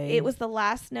way. It was the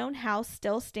last known house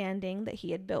still standing that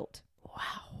he had built.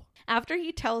 Wow. After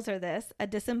he tells her this, a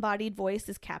disembodied voice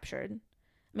is captured.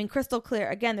 I mean, crystal clear.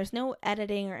 Again, there's no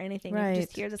editing or anything. Right. You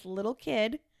just hear this little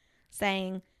kid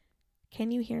saying, can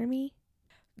you hear me?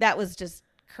 That was just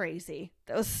crazy.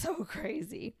 That was so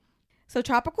crazy. So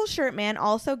Tropical Shirt Man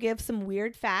also gives some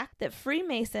weird fact that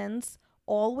Freemasons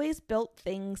always built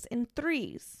things in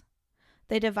threes.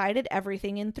 They divided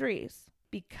everything in threes.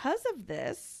 Because of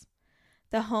this,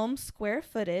 the home's square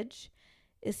footage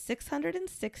is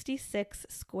 666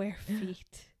 square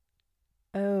feet.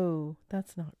 Oh,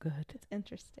 that's not good. It's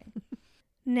interesting.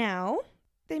 Now,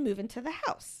 they move into the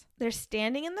house. They're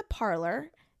standing in the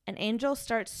parlor, and Angel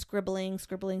starts scribbling,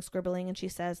 and she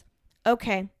says,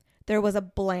 okay, there was a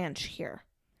Blanche here.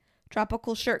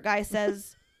 Tropical Shirt Guy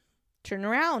says, turn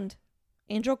around.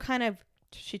 Angel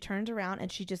she turns around,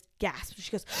 and she just gasps.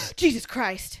 She goes, Jesus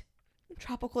Christ.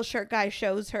 Tropical Shirt Guy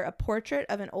shows her a portrait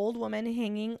of an old woman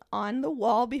hanging on the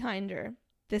wall behind her.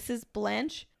 This is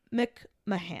Blanche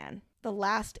McMahon, the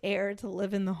last heir to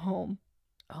live in the home.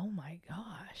 Oh my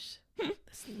gosh.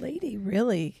 This lady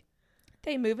really.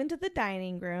 They move into the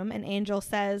dining room and Angel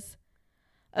says,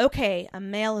 okay, a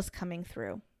male is coming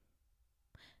through.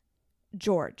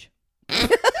 George.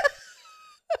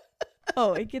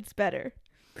 Oh, it gets better.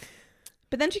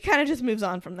 But then she kind of just moves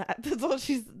on from that. That's all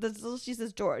she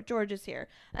says, George is here.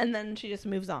 And then she just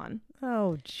moves on.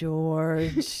 Oh,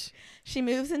 George. She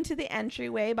moves into the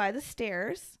entryway by the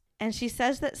stairs. And she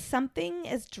says that something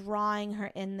is drawing her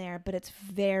in there, but it's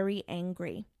very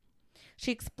angry.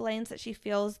 She explains that she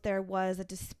feels there was a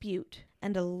dispute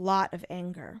and a lot of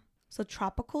anger. So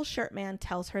Tropical Shirt Man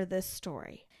tells her this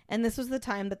story. And this was the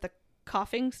time that the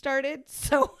coughing started.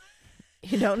 So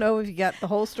you don't know if you got the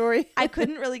whole story? I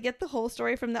couldn't really get the whole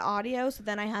story from the audio. So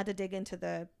then I had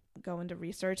to go into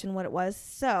research and what it was.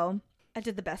 So I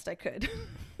did the best I could.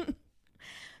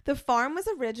 The farm was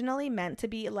originally meant to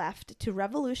be left to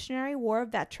Revolutionary War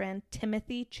veteran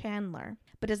Timothy Chandler,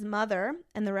 but his mother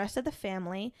and the rest of the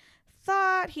family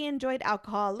thought he enjoyed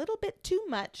alcohol a little bit too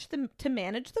much to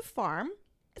manage the farm.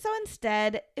 So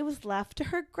instead, it was left to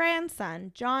her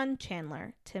grandson, John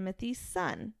Chandler, Timothy's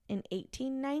son, in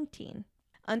 1819.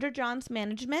 Under John's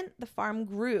management, the farm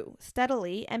grew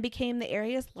steadily and became the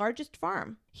area's largest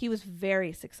farm. He was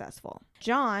very successful.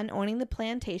 John, owning the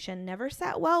plantation, never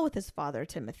sat well with his father,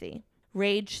 Timothy.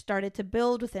 Rage started to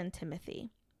build within Timothy.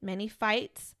 Many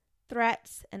fights,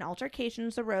 threats, and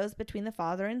altercations arose between the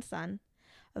father and son,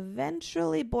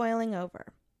 eventually boiling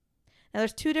over. Now,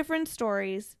 there's two different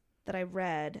stories that I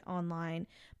read online,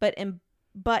 but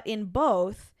in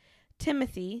both,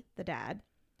 Timothy, the dad,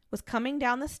 was coming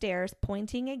down the stairs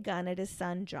pointing a gun at his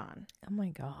son, John. Oh my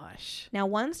gosh. Now,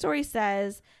 one story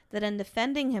says that in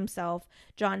defending himself,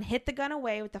 John hit the gun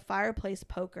away with the fireplace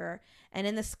poker and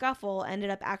in the scuffle ended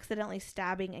up accidentally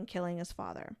stabbing and killing his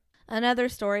father. Another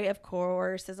story, of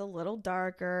course, is a little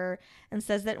darker and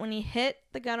says that when he hit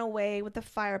the gun away with the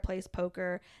fireplace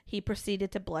poker, he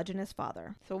proceeded to bludgeon his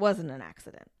father. So it wasn't an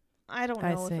accident. I don't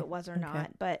know if it was or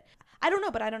not, but I don't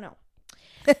know.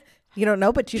 You don't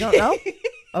know, but you don't know?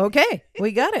 Okay,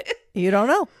 we got it. You don't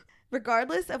know.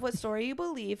 Regardless of what story you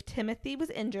believe, Timothy was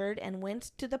injured and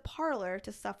went to the parlor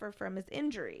to suffer from his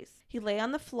injuries. He lay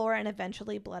on the floor and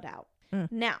eventually bled out.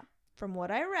 Now, from what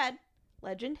I read,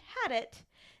 legend had it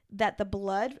that the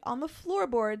blood on the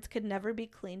floorboards could never be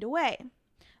cleaned away.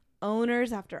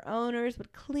 Owners after owners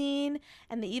would clean,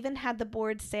 and they even had the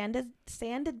boards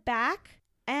sanded back,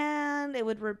 and it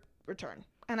would return.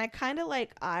 And I kind of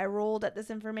eye rolled at this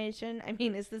information. I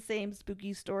mean, it's the same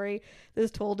spooky story that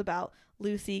was told about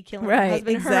Lucy killing her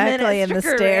husband Herman in the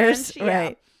stairs. Ranch.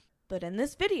 Right. But in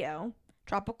this video,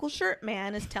 Tropical Shirt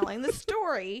Man is telling the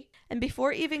story, and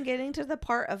before even getting to the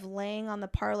part of laying on the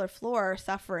parlor floor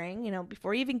suffering,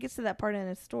 before he even gets to that part in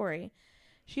his story,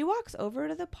 she walks over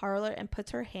to the parlor and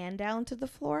puts her hand down to the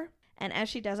floor. And as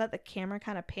she does that, the camera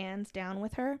kind of pans down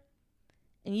with her,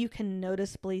 and you can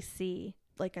noticeably see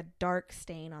a dark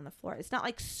stain on the floor. It's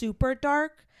not super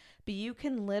dark, but you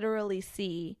can literally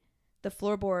see the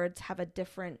floorboards have a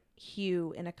different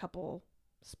hue in a couple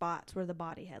spots where the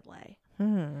body had lay.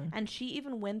 And she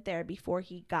even went there before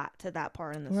he got to that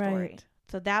part in the story.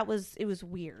 So it was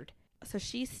weird. So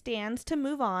she stands to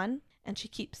move on, and she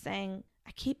keeps saying,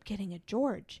 I keep getting a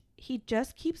George. He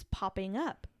just keeps popping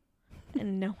up.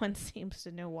 And no one seems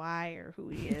to know why or who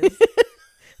he is.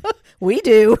 We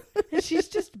do. And she's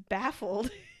just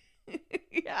baffled.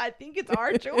 Yeah, I think it's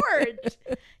our George.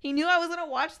 He knew I was going to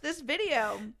watch this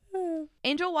video.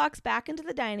 Angel walks back into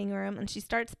the dining room, and she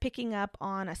starts picking up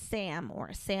on a Sam or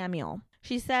a Samuel.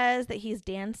 She says that he's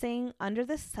dancing under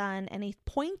the sun, and he's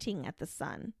pointing at the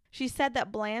sun. She said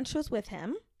that Blanche was with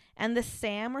him, and the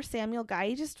Sam or Samuel guy,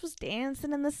 he just was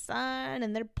dancing in the sun,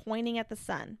 and they're pointing at the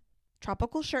sun.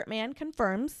 Tropical Shirt Man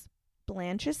confirms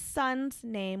Blanche's son's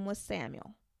name was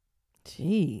Samuel.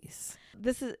 Jeez.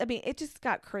 It just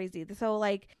got crazy. So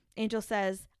Angel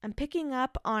says, I'm picking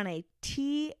up on a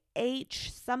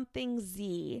TH something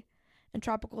Z. And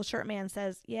Tropical Shirt Man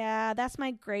says, yeah, that's my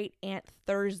great aunt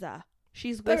Thurza.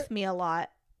 She's with me a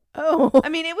lot. Oh.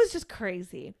 It was just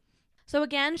crazy. So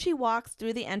again, she walks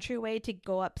through the entryway to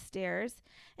go upstairs,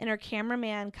 and her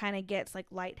cameraman kind of gets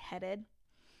lightheaded.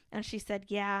 And she said,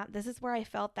 yeah, this is where I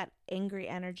felt that angry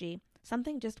energy.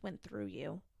 Something just went through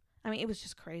you. It was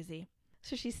just crazy.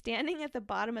 So she's standing at the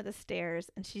bottom of the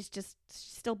stairs, and she's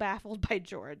still baffled by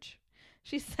George.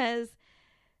 She says,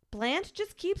 Blanche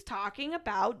just keeps talking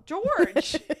about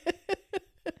George.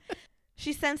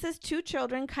 She senses two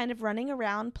children kind of running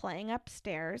around playing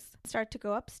upstairs, start to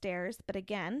go upstairs, but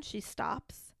again, she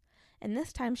stops. And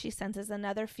this time she senses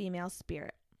another female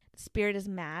spirit. The spirit is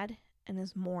mad and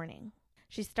is mourning.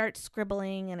 She starts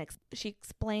scribbling, and she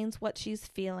explains what she's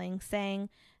feeling, saying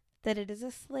that it is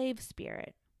a slave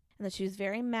spirit and that she was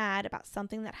very mad about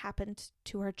something that happened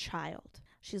to her child.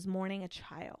 She's mourning a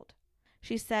child.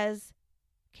 She says,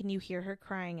 can you hear her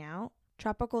crying out?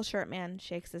 Tropical Shirt Man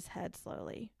shakes his head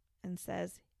slowly and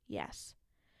says, yes.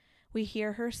 We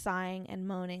hear her sighing and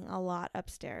moaning a lot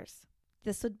upstairs.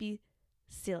 This would be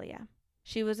Celia.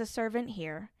 She was a servant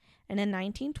here, and in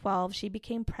 1912 she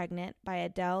became pregnant by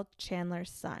Adele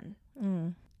Chandler's son.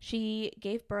 She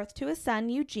gave birth to a son,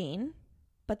 Eugene,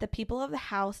 but the people of the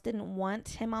house didn't want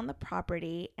him on the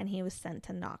property, and he was sent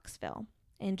to Knoxville.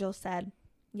 Angel said,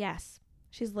 yes,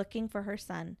 she's looking for her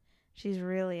son. She's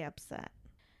really upset.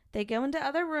 They go into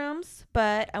other rooms,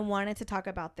 but I wanted to talk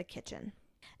about the kitchen.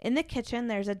 In the kitchen,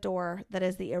 there's a door that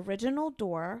is the original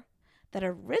door that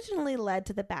originally led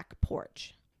to the back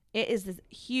porch. It is this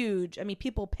huge,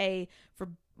 people pay for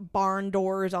barn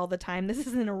doors all the time. This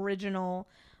is an original,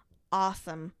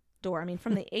 awesome door.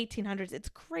 From the 1800s. It's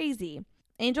crazy.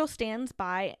 Angel stands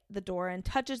by the door and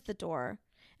touches the door,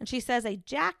 and she says a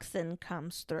Jackson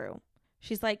comes through.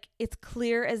 She's like, it's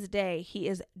clear as day. He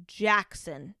is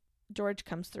Jackson. George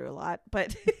comes through a lot,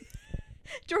 but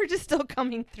George is still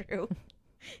coming through.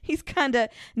 He's kind of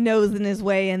nosing his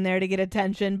way in there to get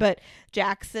attention, but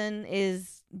Jackson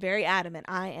is very adamant.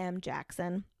 I am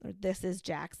Jackson, or this is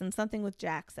Jackson, something with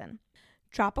Jackson.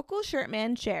 Tropical Shirt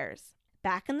Man shares.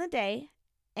 Back in the day,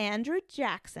 Andrew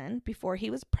Jackson, before he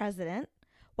was president,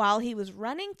 while he was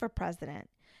running for president,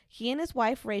 he and his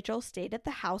wife Rachel stayed at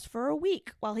the house for a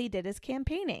week while he did his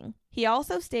campaigning. He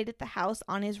also stayed at the house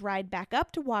on his ride back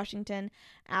up to Washington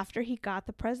after he got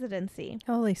the presidency.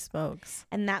 Holy smokes.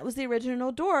 And that was the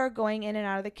original door going in and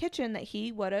out of the kitchen that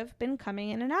he would have been coming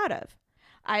in and out of.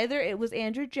 Either it was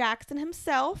Andrew Jackson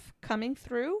himself coming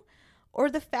through, or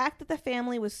the fact that the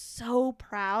family was so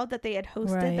proud that they had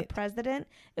hosted the president.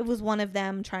 It was one of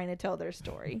them trying to tell their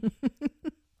story.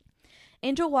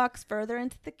 Angel walks further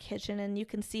into the kitchen and you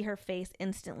can see her face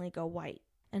instantly go white.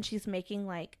 And she's making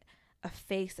like a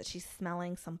face that she's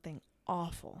smelling something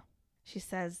awful. She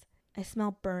says, I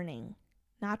smell burning,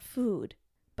 not food,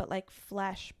 but like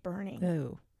flesh burning.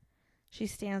 Oh. She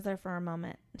stands there for a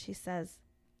moment and she says,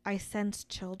 I sense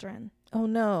children. Oh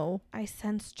no. I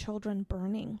sense children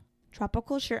burning.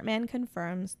 Tropical Shirt Man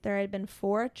confirms there had been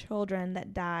 4 children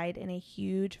that died in a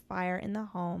huge fire in the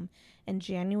home in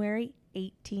January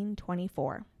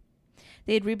 1824.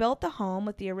 They had rebuilt the home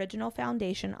with the original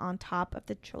foundation on top of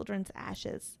the children's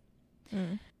ashes.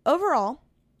 Overall,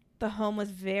 the home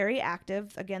was very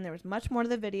active. Again, there was much more to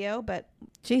the video, but...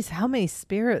 Geez, how many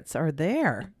spirits are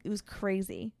there? It was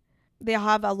crazy. They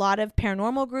have a lot of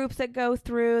paranormal groups that go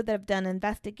through that have done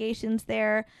investigations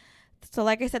there. So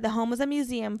like I said, the home was a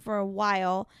museum for a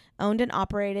while, owned and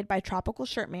operated by Tropical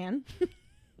Shirt Man.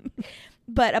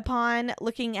 But upon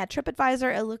looking at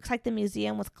TripAdvisor, it looks like the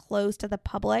museum was closed to the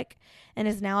public and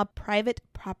is now a private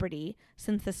property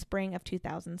since the spring of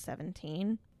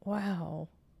 2017. Wow.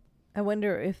 I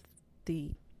wonder if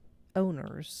the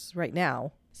owners right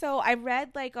now... So I read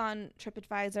like on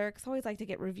TripAdvisor, because I always like to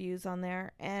get reviews on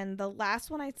there. And the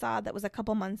last one I saw that was a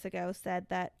couple months ago said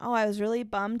that, oh, I was really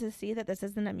bummed to see that this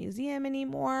isn't a museum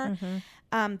anymore.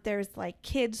 There's like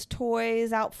kids'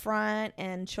 toys out front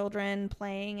and children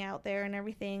playing out there and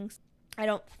everything. I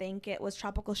don't think it was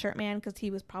Tropical Shirt Man because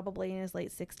he was probably in his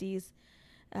late 60s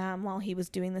while he was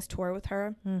doing this tour with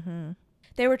her.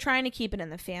 They were trying to keep it in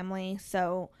the family.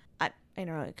 So I don't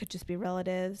know, it could just be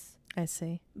relatives. I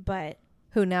see. But...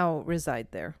 who now reside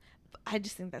there. I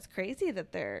just think that's crazy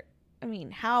that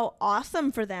how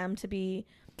awesome for them to be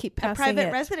keep passing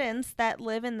private residents that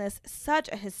live in this such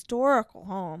a historical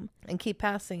home. And keep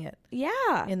passing it.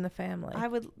 Yeah. In the family.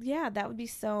 That would be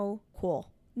so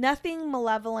cool. Nothing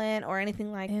malevolent or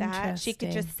anything like that. She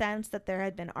could just sense that there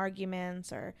had been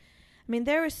arguments or...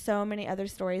 there were so many other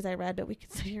stories I read, but we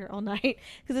could sit here all night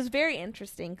because it's very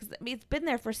interesting because it's been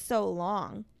there for so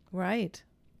long. Right.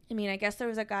 I guess there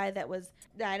was a guy that was,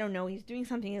 I don't know, he's doing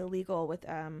something illegal with,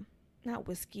 not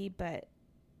whiskey, but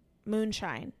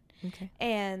moonshine. Okay.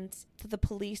 And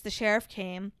the sheriff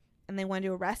came and they wanted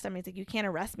to arrest him. He's like, you can't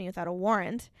arrest me without a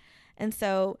warrant. And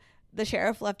so the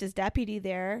sheriff left his deputy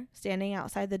there standing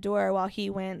outside the door while he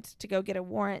went to go get a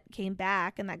warrant, came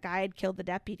back, and that guy had killed the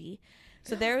deputy.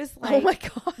 So there was like, oh my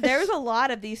gosh. There was a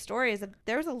lot of these stories.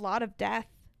 There was a lot of death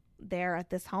there at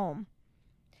this home.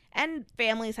 And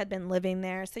families had been living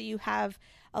there. So you have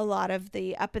a lot of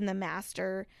the up in the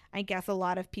master. I guess a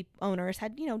lot of owners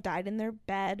had, died in their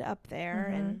bed up there.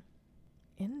 And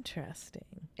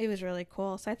interesting. It was really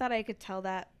cool. So I thought I could tell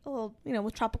that a little,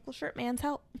 with Tropical Shirt Man's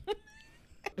help.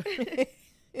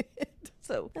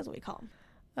 So that's what we call him.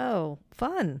 Oh,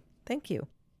 fun. Thank you.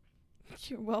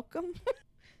 You're welcome.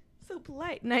 So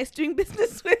polite. Nice doing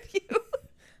business with you.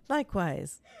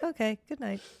 Likewise. Okay. Good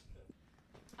night.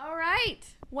 All right.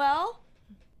 Well,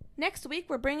 next week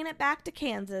we're bringing it back to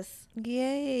Kansas.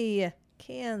 Yay.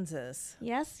 Kansas.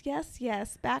 Yes, yes,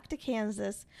 yes. Back to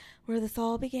Kansas, where this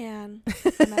all began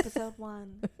from episode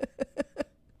 1.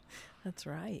 That's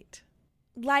right.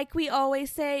 Like we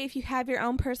always say, if you have your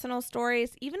own personal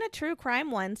stories, even a true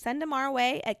crime one, send them our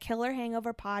way at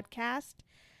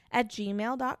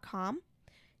killerhangoverpodcast@gmail.com.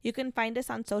 You can find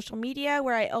us on social media,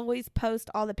 where I always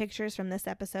post all the pictures from this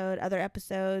episode, other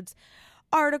episodes,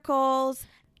 articles.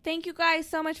 Thank you guys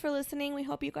so much for listening. We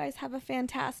hope you guys have a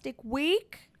fantastic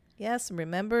week. Yes,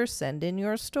 remember, send in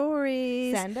your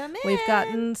stories. Send them in. We've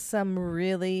gotten some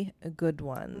really good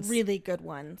ones. Really good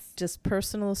ones. Just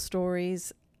personal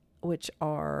stories, which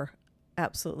are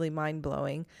absolutely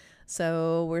mind-blowing.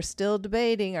 So we're still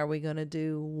debating, are we going to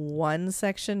do one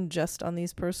section just on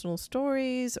these personal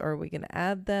stories, or are we going to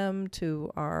add them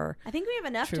to our I think we have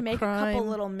enough to make crime? A couple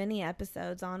little mini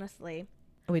episodes, honestly.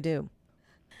 We do.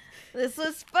 This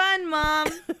was fun, Mom.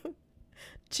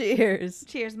 Cheers.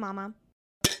 Cheers, Mama.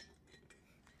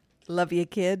 Love you,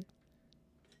 kid.